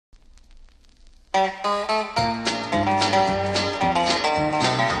Oh,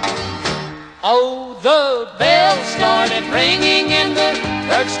 the bells started ringing and the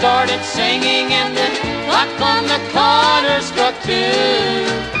birds started singing and the clock on the corner struck 2.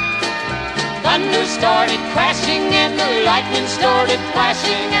 Thunder started crashing and the lightning started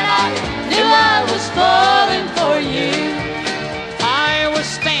flashing, and I knew I was falling for you. I was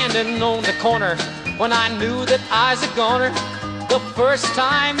standing on the corner when I knew that I was a goner the first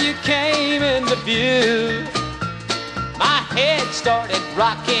time you came into view. My head started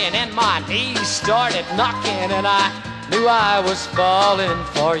rocking and my knees started knocking, and I knew I was falling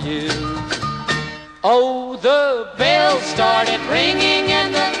for you. Oh, the bells started ringing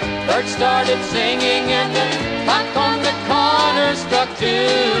and the birds started singing and the clock on the corner struck 2.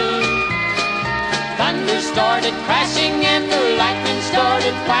 Thunder started crashing and the lightning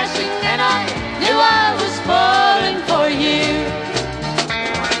started flashing, and I knew I was falling for you.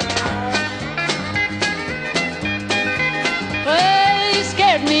 Well, you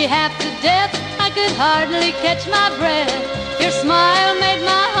scared me half to death, I could hardly catch my breath. Your smile made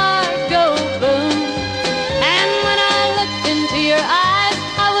my heart go boom, and when I looked into your eyes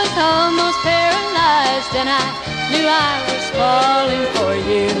I was almost paralyzed, and I knew I was falling for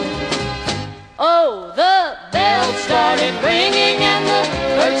you. Oh, the bells started ringing and the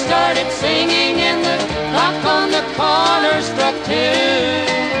birds started singing and the clock on the corner struck 2.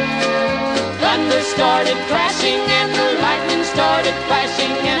 Thunder started crashing and the lightning started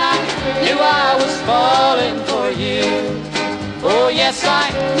flashing, and I knew I was falling for you. Oh yes, I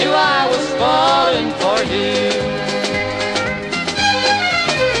knew I was falling for you.